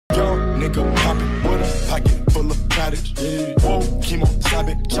nigga poppin' with a pocket full of cottage. Whoa, chemo, stop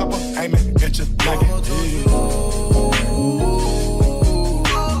it, chopper, aiming at your nugget.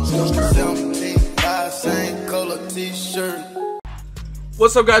 Same color t-shirt.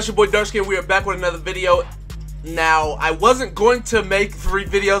 What's up, guys? Your boy Darkskin. We are back with another video. Now, I wasn't going to make 3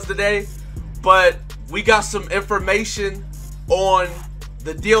 videos today, but we got some information on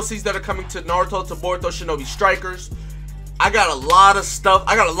the DLCs that are coming to Naruto to Boruto Shinobi Strikers. I got a lot of stuff.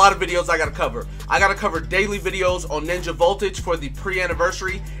 I got a lot of videos I gotta cover. I gotta cover daily videos on Ninja Voltage for the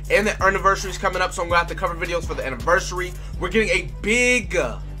pre-anniversary, and the anniversary is coming up, so I'm gonna have to cover videos for the anniversary. We're getting a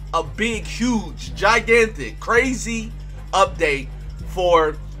big, huge, gigantic, crazy update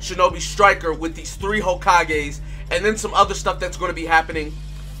for Shinobi Striker with these 3 Hokages, and then some other stuff that's going to be happening.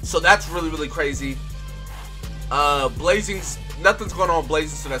 So that's really crazy. Blazing's, nothing's going on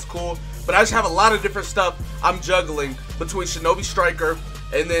Blazing, so that's cool. But I just have a lot of different stuff I'm juggling between Shinobi Striker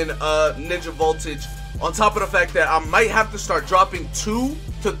and then Ninja Voltage, on top of the fact that I might have to start dropping 2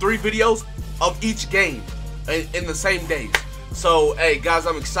 to 3 videos of each game in the same days. So hey guys,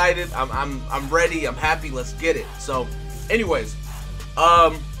 I'm excited, I'm ready, I'm happy, let's get it. So anyways,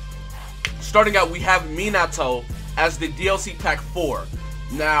 starting out, we have Minato as the DLC pack 4.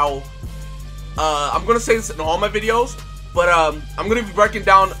 Now, I'm gonna say this in all my videos, but I'm gonna be breaking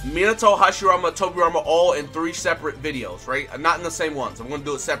down Minato, Hashirama, Tobirama all in 3 separate videos, right? Not in the same ones. I'm gonna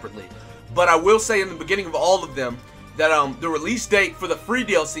do it separately. But I will say in the beginning of all of them that the release date for the free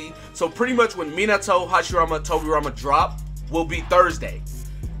DLC, so pretty much when Minato, Hashirama, Tobirama drop, will be Thursday.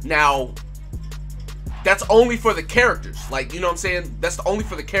 Now, that's only for the characters, like, you know what I'm saying? That's only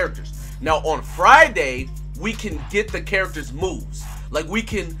for the characters. Now on Friday, we can get the characters' moves. Like, we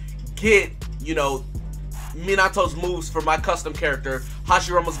can get, you know, Minato's moves for my custom character,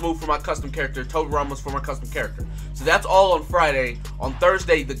 Hashirama's move for my custom character, Tobirama's for my custom character. So that's all on Friday. On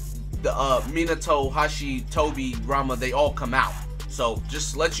Thursday, the Minato, Hashi, Tobi, Rama, they all come out. So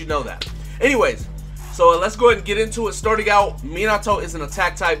just let you know that. Anyways, so let's go ahead and get into it. Starting out, Minato is an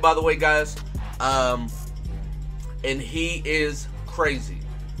attack type, by the way, guys. And he is crazy,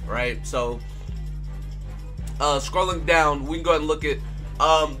 right? So scrolling down, we can go ahead and look at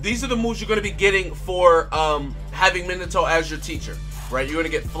these are the moves you're going to be getting for having Minato as your teacher, right? You're going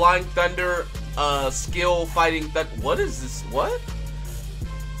to get Flying Thunder, Skill, Fighting Thunder. What is this? What?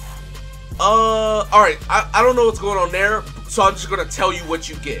 Alright, I don't know what's going on there, so I'm just going to tell you what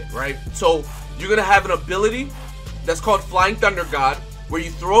you get, right? So you're going to have an ability that's called Flying Thunder God, where you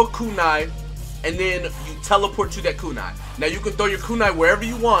throw a kunai and then you teleport to that kunai. Now you can throw your kunai wherever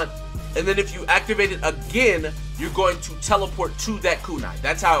you want, and then if you activate it again, you're going to teleport to that kunai.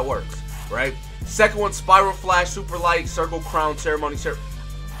 That's how it works, right? Second one, Spiral Flash, Super Light, Circle Crown, Ceremony.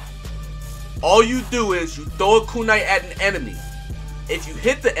 All you do is you throw a kunai at an enemy. If you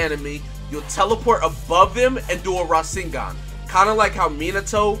hit the enemy, you'll teleport above them and do a Rasengan. Kind of like how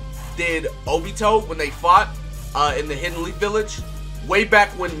Minato did Obito when they fought in the Hidden Leaf Village. Way back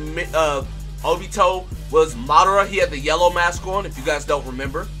when Obito was Madara, he had the yellow mask on, if you guys don't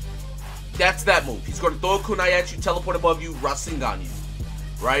remember. That's that move. He's going to throw a kunai at you, teleport above you, Rasengan you,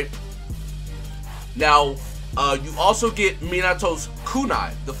 right? Now, you also get Minato's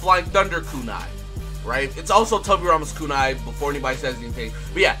kunai, the Flying Thunder kunai, right? It's also Tobirama's kunai before anybody says anything.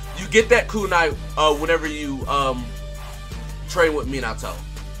 But yeah, you get that kunai whenever you train with Minato.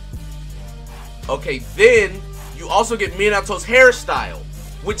 Okay, then you also get Minato's hairstyle,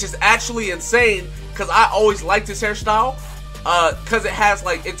 which is actually insane because I always liked his hairstyle. Because it has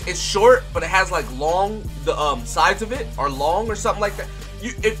like, it's short, but it has like long, the sides of it are long or something like that.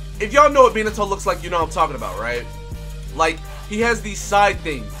 If y'all know what Minato looks like, you know what I'm talking about, right? Like, he has these side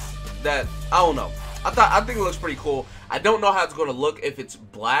things that, I don't know. I think it looks pretty cool. I don't know how it's going to look if it's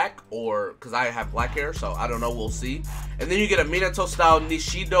black or, because I have black hair, so I don't know, we'll see. And then you get a Minato style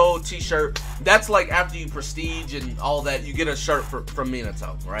Nishido t-shirt. That's like after you prestige and all that, you get a shirt from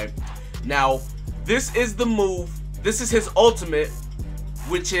Minato, right? Now, this is the move. This is his ultimate,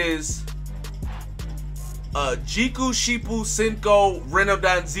 which is Jiku Shippu Senko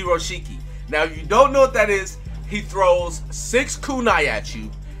Renodan Zero Shiki. Now, if you don't know what that is, he throws 6 kunai at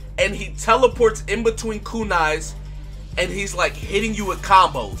you, and he teleports in between kunais, and he's like hitting you with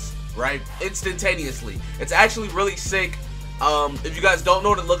combos, right? Instantaneously. It's actually really sick. If you guys don't know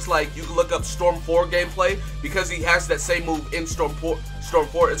what it looks like, you can look up Storm 4 gameplay, because he has that same move in Storm 4.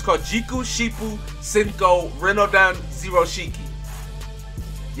 It's called Jiku Shippu Senko Renodan Zero Shiki.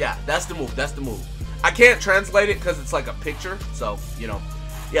 Yeah, that's the move. That's the move. I can't translate it because it's like a picture, so, you know.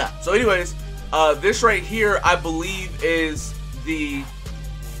 Yeah, so anyways, this right here, I believe, is the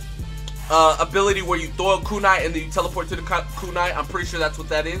ability where you throw a kunai and then you teleport to the kunai. I'm pretty sure that's what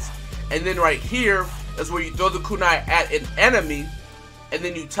that is. And then right here is where you throw the kunai at an enemy, and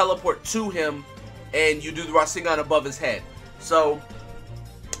then you teleport to him, and you do the Rasengan above his head. So,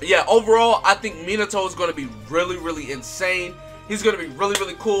 yeah, overall, I think Minato is going to be really, really insane. He's going to be really,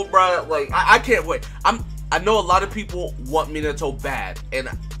 really cool, bro. Like, I can't wait. I know a lot of people want Minato bad, and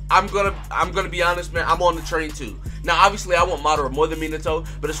I'm gonna be honest, man. I'm on the train too. Now, obviously, I want Madara more than Minato,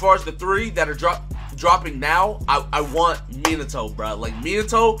 but as far as the three that are dropping now, I want Minato, bro. Like,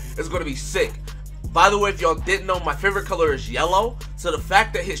 Minato is gonna be sick. By the way, if y'all didn't know, my favorite color is yellow. So the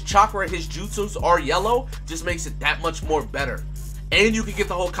fact that his chakra and his jutsus are yellow just makes it that much more better. And you can get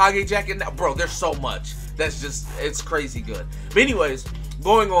the whole Kage jacket now. Bro, there's so much. That's just, it's crazy good. But anyways,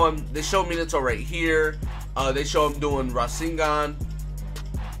 going on, they show Minato right here. They show him doing Rasengan,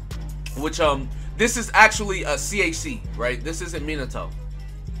 which, this is actually a CAC, right? This isn't Minato.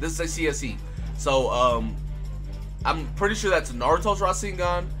 This is a CSE. So, I'm pretty sure that's Naruto's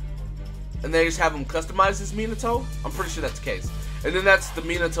Rasengan. And they just have him customize his Minato. I'm pretty sure that's the case. And then that's the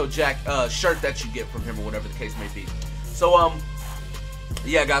Minato shirt that you get from him, or whatever the case may be. So,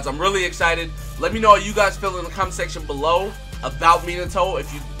 yeah, guys, I'm really excited. Let me know how you guys feel in the comment section below about Minato,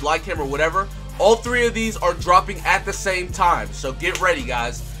 if you like him or whatever. All three of these are dropping at the same time, so get ready,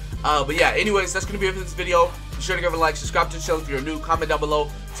 guys. But yeah, anyways, that's going to be it for this video. Be sure to give it a like, subscribe to the channel if you're new, comment down below.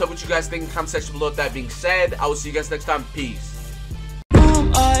 Tell me what you guys think in the comment section below. With that being said, I will see you guys next time. Peace.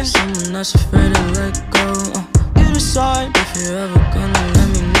 Someone that's afraid to let go. You decide if you're ever gonna let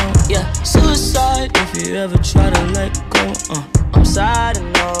me know. Yeah, suicide if you ever try to let go. I'm sad, I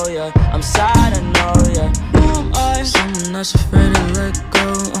know, yeah. I'm sad, I know, yeah. Who am I? Someone that's afraid to let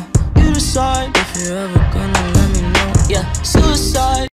go. You decide if you're ever gonna let me know. Yeah.